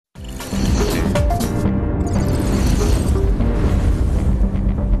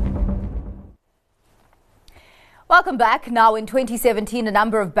Welcome back. Now, in 2017, a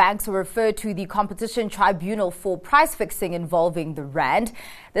number of banks were referred to the Competition Tribunal for price fixing involving the rand.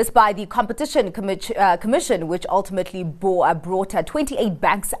 This by the Competition Commission, which ultimately brought 28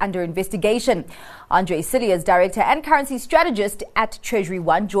 banks under investigation. Andre Cilliers, Director and Currency Strategist at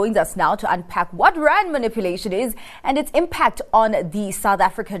Treasury-One, joins us now to unpack what rand manipulation is and its impact on the South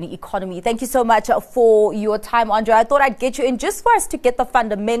African economy. Thank you so much for your time, Andre. I thought I'd get you in just for us to get the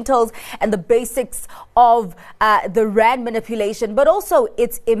fundamentals and the basics of the rand manipulation, but also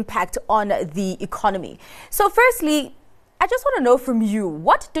its impact on the economy. So firstly, I just want to know from you,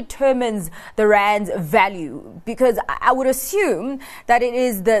 what determines the rand's value? Because I would assume that it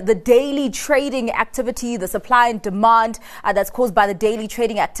is the daily trading activity, the supply and demand that's caused by the daily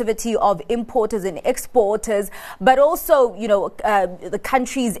trading activity of importers and exporters, but also, the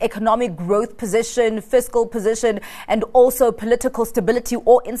country's economic growth position, fiscal position, and also political stability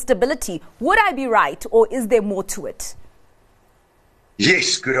or instability. Would I be right, or is there more to it?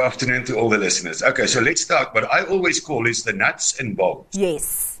 Yes, good afternoon to all the listeners. Okay, so let's start. What I always call is the nuts and bolts.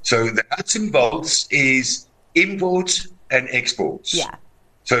 Yes. So the nuts and bolts is imports and exports. Yeah.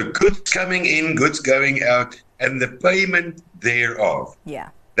 So goods coming in, goods going out, and the payment thereof. Yeah.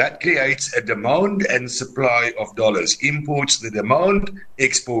 That creates a demand and supply of dollars. Imports the demand,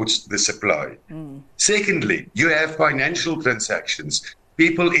 exports the supply. Secondly, you have financial transactions.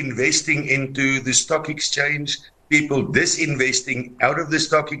 People investing into the stock exchange, people disinvesting out of the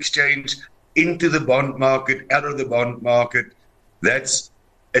stock exchange, into the bond market, out of the bond market. That's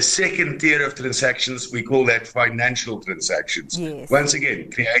a second tier of transactions. We call that financial transactions. Yes. Once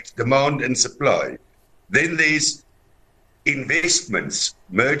again, create demand and supply. Then there's investments,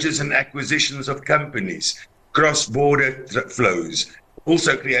 mergers and acquisitions of companies, cross-border flows,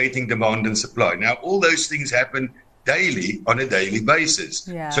 also creating demand and supply. Now, all those things happen daily, on a daily basis.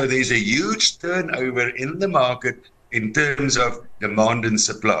 Yeah. So there's a huge turnover in the market in terms of demand and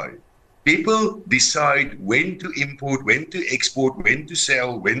supply. People decide when to import, when to export, when to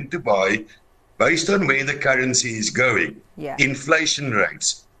sell, when to buy, based on where the currency is going. Yeah. Inflation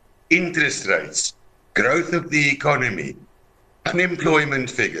rates, interest rates, growth of the economy,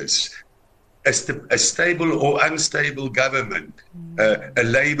 unemployment figures, a stable or unstable government, a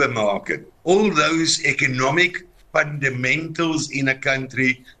labor market, all those economic fundamentals in a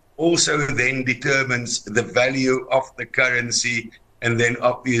country also then determines the value of the currency, and then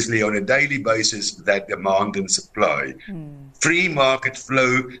obviously on a daily basis that demand and supply. Free market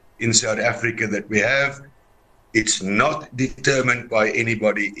flow in South Africa that we have, it's not determined by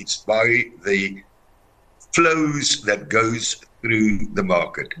anybody, it's by the flows that goes through the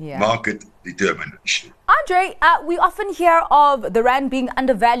market. Yeah. Market determination. Andre, we often hear of the rand being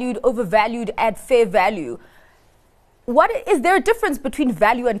undervalued, overvalued at fair value. Is there a difference between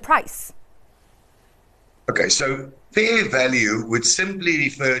value and price? Okay, so fair value would simply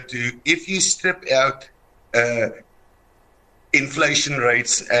refer to if you strip out inflation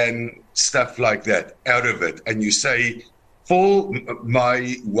rates and stuff like that out of it, and you say, for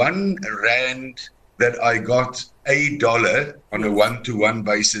my 1 rand that I got $1 on a one-to-one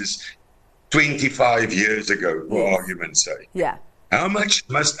basis 25 years ago, for Yes. argument's sake. Yeah. How much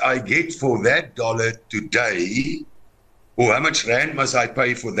must I get for that dollar today? Or how much rand must I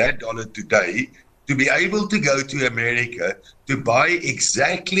pay for that dollar today to be able to go to America to buy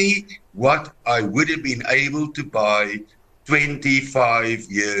exactly what I would have been able to buy 25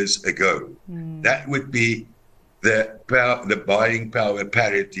 years ago? That would be the buying power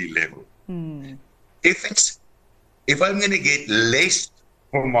parity level. If I'm going to get less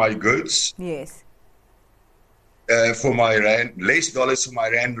for my goods, Yes. For my rand, less dollars for my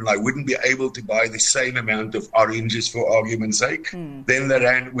rand, and I wouldn't be able to buy the same amount of oranges, for argument's sake, then the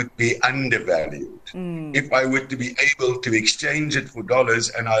rand would be undervalued. If I were to be able to exchange it for dollars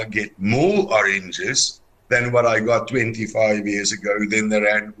and I get more oranges than what I got 25 years ago, then the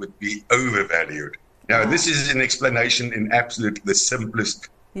rand would be overvalued. Now, this is an explanation in absolute the simplest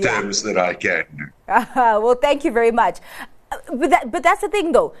terms that I can do. Well, thank you very much. But that's the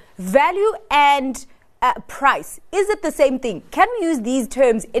thing, though. Value and price, is it the same thing? Can we use these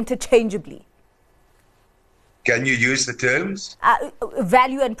terms interchangeably? Can you use the terms?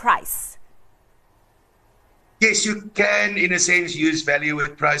 Value and price. Yes, you can, in a sense, use value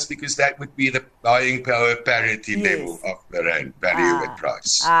and price, because that would be the buying power parity level of the rand, value and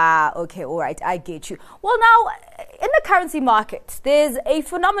price. Okay, all right, I get you. Well, now, in the currency market, there's a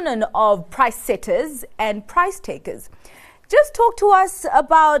phenomenon of price setters and price takers. Just talk to us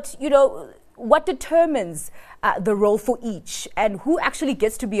about, what determines the role for each, and who actually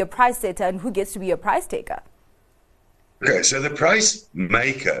gets to be a price setter and who gets to be a price taker. Okay, so the price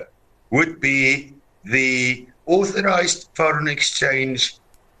maker would be the authorized foreign exchange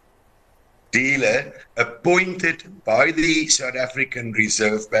dealer appointed by the South African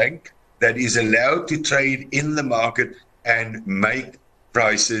Reserve Bank that is allowed to trade in the market and make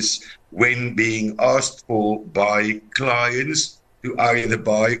prices when being asked for by clients to either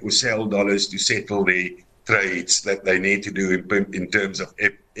buy or sell dollars to settle the trades that they need to do in terms of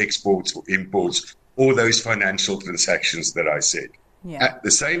exports or imports, or those financial transactions that I said. Yeah. At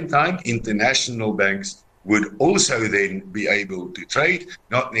the same time, international banks would also then be able to trade,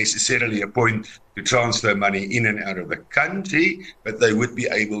 not necessarily a point to transfer money in and out of the country, but they would be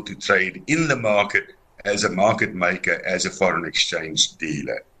able to trade in the market as a market maker, as a foreign exchange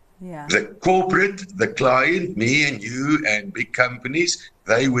dealer. Yeah. The corporate, the client, me and you and big companies,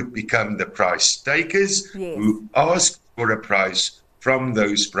 they would become the price takers who ask for a price from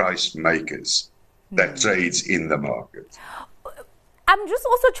those price makers that trades in the market. I'm just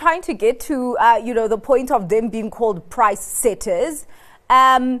also trying to get to, the point of them being called price setters.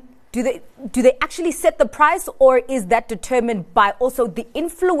 Do they actually set the price, or is that determined by also the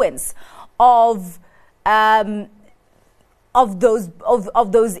influence of those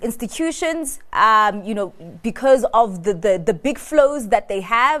institutions, because of the big flows that they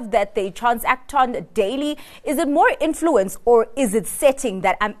have, that they transact on daily? Is it more influence, or is it setting,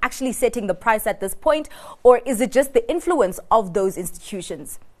 that I'm actually setting the price at this point, or is it just the influence of those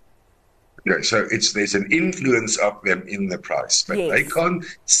institutions? Yeah, so there's an influence of them in the price, but Yes. they can't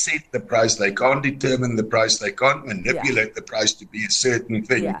set the price, they can't determine the price, they can't manipulate the price to be a certain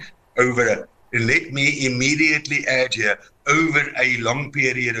thing over let me immediately add here, over a long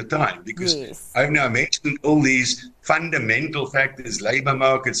period of time, because I've now mentioned all these fundamental factors: labor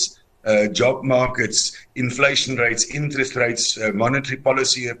markets, job markets, inflation rates, interest rates, monetary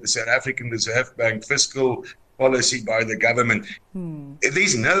policy of the South African Reserve Bank, fiscal policy by the government.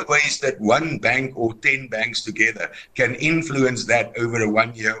 There's no ways that one bank or 10 banks together can influence that over a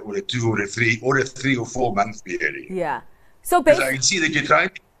 1 year or a 2 or a 3 or a 3 or 4 month period. Yeah. So because I can see that you're trying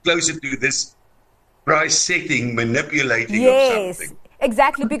to get closer to this price setting, manipulating of something.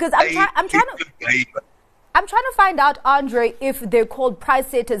 Exactly, because I'm trying to find out, Andre, if they're called price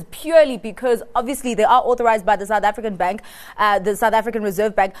setters purely because obviously they are authorized by the South African Bank, the South African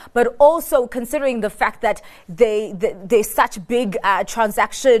Reserve Bank, but also considering the fact that there's such big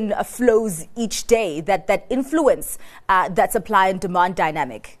transaction flows each day that influence that supply and demand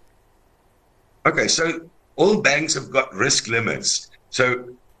dynamic. Okay, so all banks have got risk limits.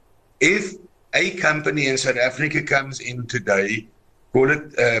 So if a company in South Africa comes in today, call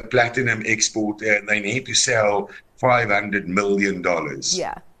it a platinum exporter, and they need to sell $500 million.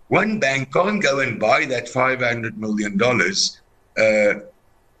 Yeah. One bank can't go and buy that $500 million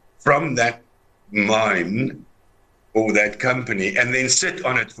from that mine or that company and then sit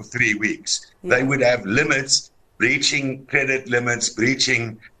on it for 3 weeks. Yeah. They would have limits, breaching credit limits,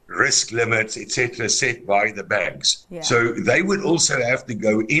 breaching risk limits, etc., set by the banks. Yeah. So they would also have to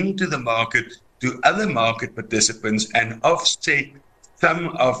go into the market to other market participants and offset some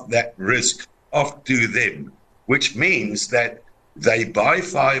of that risk off to them, which means that they buy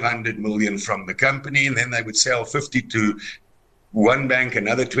 500 million from the company, and then they would sell 50 to one bank,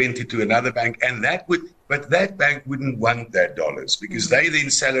 another 20 to another bank, and but that bank wouldn't want that dollars because they then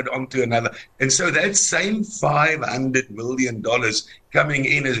sell it on to another. And so that same $500 million coming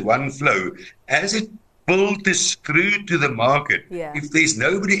in as one flow, as it filters through to the market, if there's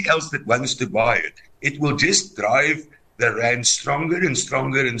nobody else that wants to buy it, it will just drive the rand stronger and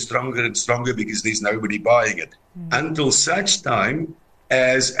stronger and stronger and stronger because there's nobody buying it until such time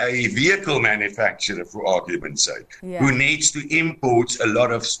as a vehicle manufacturer, for argument's sake, who needs to import a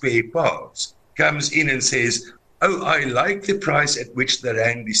lot of spare parts, comes in and says, oh, I like the price at which the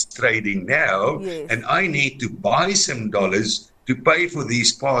rand is trading now, and I need to buy some dollars to pay for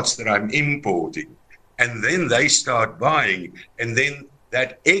these parts that I'm importing. And then they start buying, and then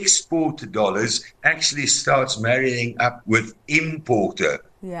that export dollars actually starts marrying up with importer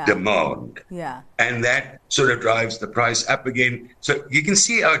demand. Yeah. And that sort of drives the price up again. So you can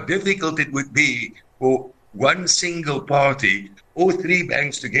see how difficult it would be for one single party or three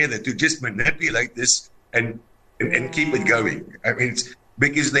banks together to just manipulate this and keep it going. I mean,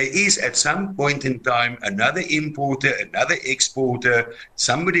 because there is at some point in time another importer, another exporter,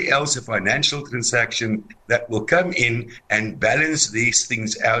 somebody else, a financial transaction that will come in and balance these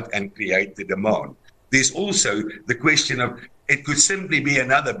things out and create the demand. There's also the question of, it could simply be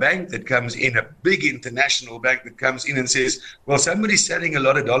another bank that comes in, a big international bank that comes in and says, well, somebody's selling a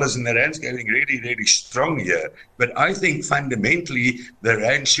lot of dollars and the rand's going really, really strong here. But I think fundamentally the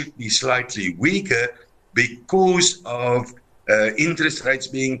rand should be slightly weaker because of interest rates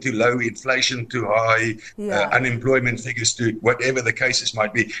being too low, inflation too high, unemployment figures too, whatever the cases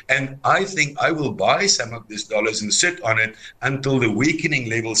might be. And I think I will buy some of these dollars and sit on it until the weakening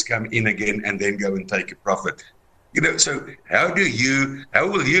levels come in again and then go and take a profit. So how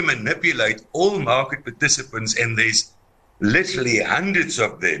will you manipulate all market participants, and there's literally hundreds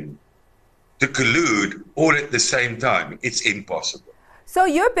of them, to collude all at the same time? It's impossible. So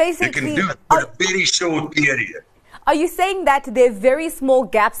you're basically... You can do it for a very short period. Are you saying that there are very small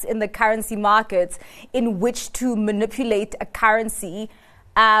gaps in the currency markets in which to manipulate a currency?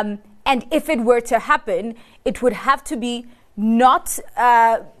 And if it were to happen, it would have to be not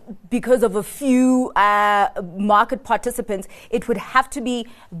because of a few market participants. It would have to be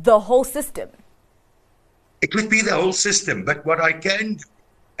the whole system. It would be the whole system. But what I can do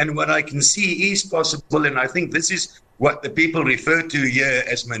and what I can see is possible, and I think this is what the people refer to here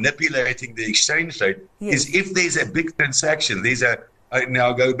as manipulating the exchange rate, is if there's a big transaction,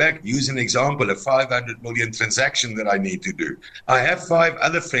 now go back, use an example, a 500 million transaction that I need to do. I have 5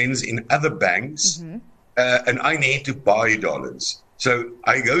 other friends in other banks, and I need to buy dollars. So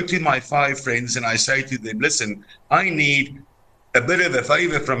I go to my 5 friends and I say to them, listen, I need a bit of a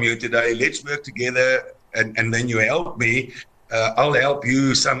favor from you today. Let's work together, and then you help me. I'll help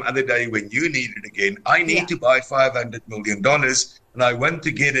you some other day when you need it again. I need to buy $500 million, and I want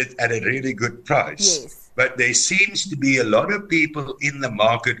to get it at a really good price. Yes. But there seems to be a lot of people in the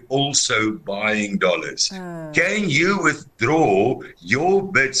market also buying dollars. Can you withdraw your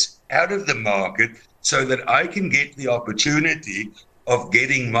bids out of the market so that I can get the opportunity of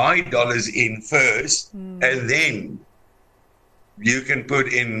getting my dollars in first, and then you can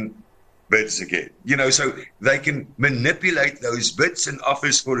put in bids again? So they can manipulate those bids and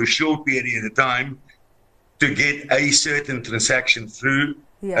offers for a short period of time to get a certain transaction through.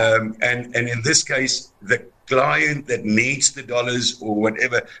 And in this case, the client that needs the dollars or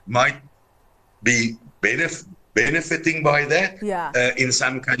whatever might be benefiting by that. In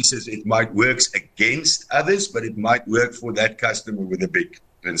some cases, it might work against others, but it might work for that customer with a big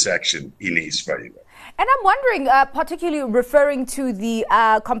transaction in his favor. And I'm wondering, particularly referring to the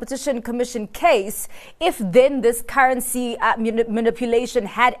Competition Commission case, if then this currency manipulation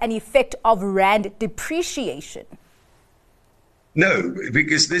had an effect of rand depreciation. No,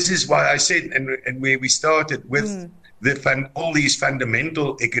 because this is why I said, and where we started with all these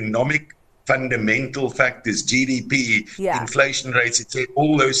fundamental economic fundamental factors, GDP, inflation rates, etc.,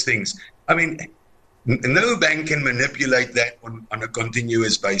 all those things. I mean, no bank can manipulate that on a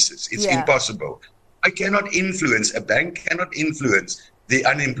continuous basis. It's impossible. A bank cannot influence the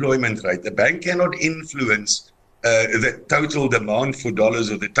unemployment rate. The bank cannot influence the total demand for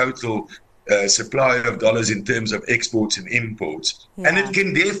dollars or the total supply of dollars in terms of exports and imports. And it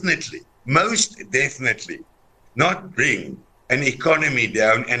can most definitely, not bring an economy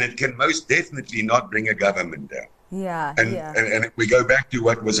down, and it can most definitely not bring a government down. And if we go back to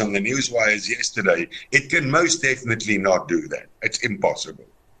what was on the newswires yesterday, it can most definitely not do that. It's impossible.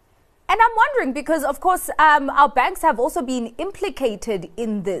 And I'm wondering, because, of course, our banks have also been implicated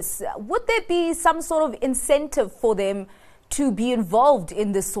in this. Would there be some sort of incentive for them to be involved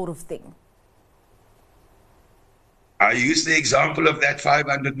in this sort of thing? I use the example of that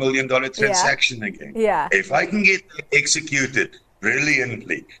 $500 million transaction again. If I can get that executed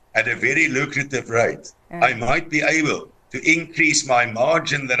brilliantly at a very lucrative rate, I might be able to increase my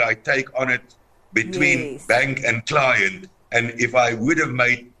margin that I take on it between bank and client. And if I would have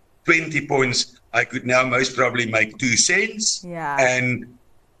made 20 points, I could now most probably make 2 cents and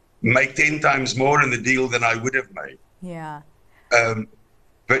make 10 times more in the deal than I would have made.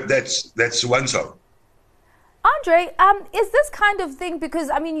 But that's one side. Andre, is this kind of thing,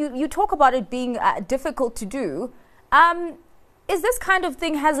 because, I mean, you talk about it being difficult to do. Is this kind of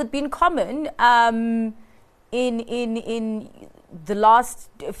thing, has it been common in the last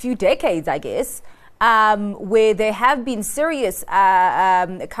few decades, I guess, where there have been serious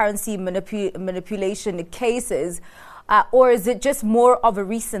currency manipulation cases, or is it just more of a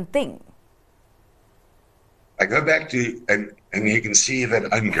recent thing? I go back to, and you can see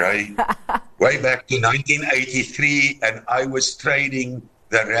that I'm grey, way back to 1983, and I was trading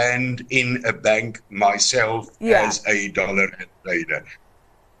the rand in a bank myself as a dollar trader.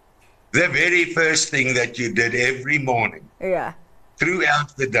 The very first thing that you did every morning,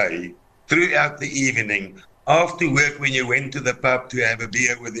 throughout the day, throughout the evening, after work when you went to the pub to have a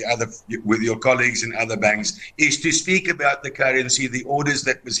beer with your colleagues in other banks, is to speak about the currency, the orders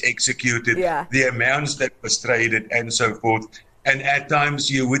that was executed, the amounts that was traded, and so forth. And at times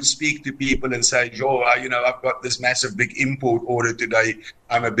you would speak to people and say, "Joe, I've got this massive big import order today.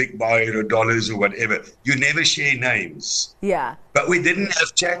 I'm a big buyer of dollars or whatever." You never share names. Yeah. But we didn't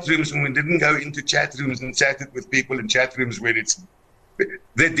have chat rooms, and we didn't go into chat rooms and chatted with people in chat rooms where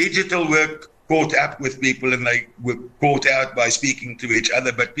the digital work caught up with people and they were caught out by speaking to each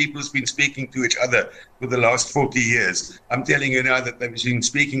other. But people's been speaking to each other for the last 40 years. I'm telling you now that they've been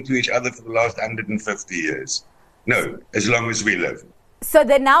speaking to each other for the last 150 years. No, as long as we live. So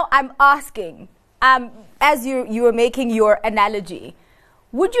then now I'm asking, as you were making your analogy,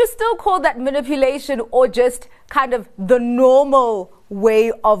 would you still call that manipulation or just kind of the normal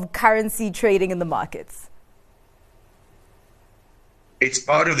way of currency trading in the markets? It's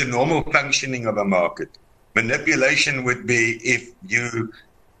part of the normal functioning of a market. Manipulation would be if you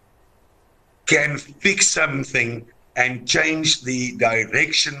can fix something and change the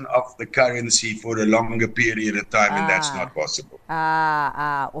direction of the currency for a longer period of time, and that's not possible.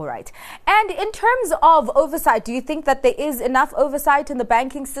 All right. And in terms of oversight, do you think that there is enough oversight in the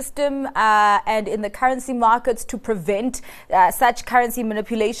banking system and in the currency markets to prevent such currency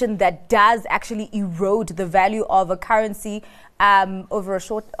manipulation that does actually erode the value of a currency over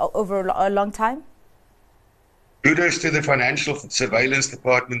a long time? Kudos to the Financial Surveillance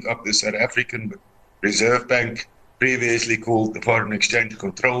Department of the South African Reserve Bank, previously called the Foreign Exchange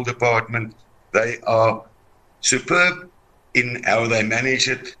Control Department. They are superb in how they manage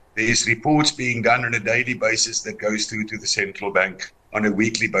it. There's reports being done on a daily basis that goes through to the central bank, on a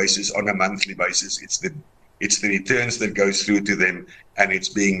weekly basis, on a monthly basis. It's the returns that goes through to them, and it's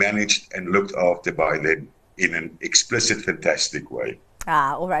being managed and looked after by them in an explicit, fantastic way.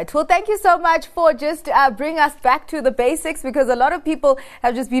 All right. Well, thank you so much for just bringing us back to the basics, because a lot of people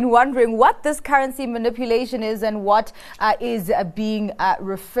have just been wondering what this currency manipulation is and what is being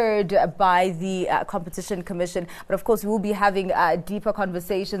referred by the Competition Commission. But of course, we'll be having deeper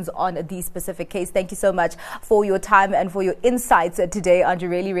conversations on the specific case. Thank you so much for your time and for your insights today, Andre.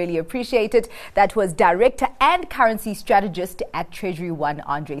 Really, really appreciate it. That was Director and Currency Strategist at Treasury-One,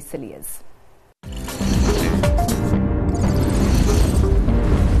 Andre Cilliers.